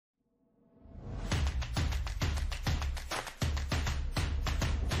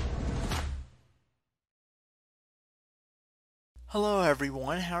Hello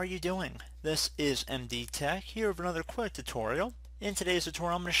everyone, how are you doing? This is MD Tech here with another quick tutorial. In today's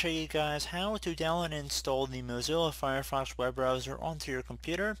tutorial I'm going to show you guys how to download and install the Mozilla Firefox web browser onto your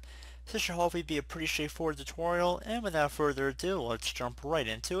computer. This should hopefully be a pretty straightforward tutorial, and without further ado, let's jump right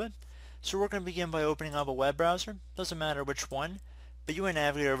into it. So we're going to begin by opening up a web browser, doesn't matter which one, but you want to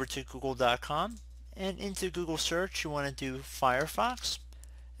navigate over to google.com, and into Google search you want to do Firefox,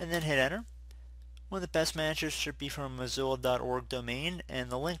 and then hit enter. One of the best matches should be from a Mozilla.org domain, and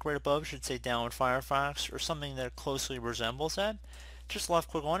the link right above should say download Firefox or something that closely resembles that. Just left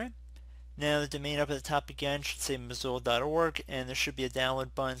click on it. Now the domain up at the top again should say Mozilla.org, and there should be a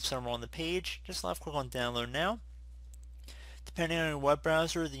download button somewhere on the page. Just left click on download now. Depending on your web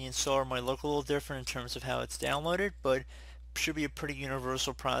browser, the installer might look a little different in terms of how it's downloaded, but should be a pretty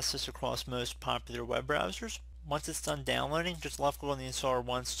universal process across most popular web browsers. Once it's done downloading, just left click on the installer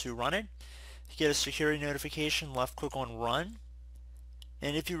once to run it. If you get a security notification, left click on Run.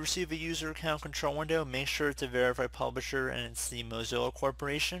 And if you receive a user account control window, make sure to verify publisher and it's the Mozilla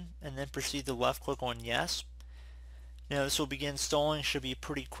Corporation, and then proceed to left click on Yes. Now this will begin installing. Should be a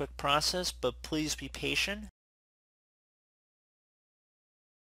pretty quick process, but please be patient.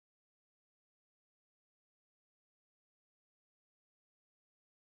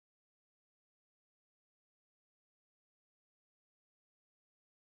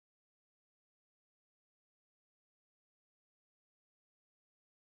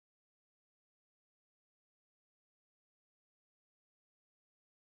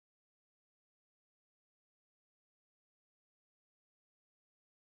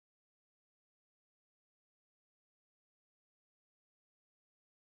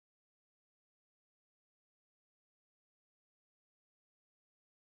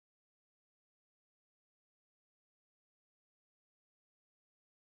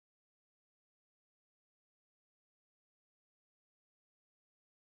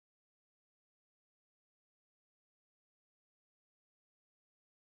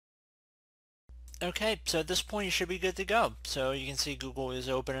 Okay, so at this point you should be good to go. So you can see Google is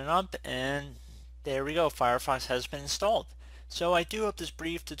opening up, and there we go, Firefox has been installed. So I do hope this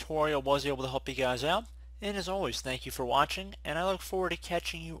brief tutorial was able to help you guys out, and as always, thank you for watching, and I look forward to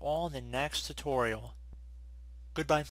catching you all in the next tutorial. Goodbye.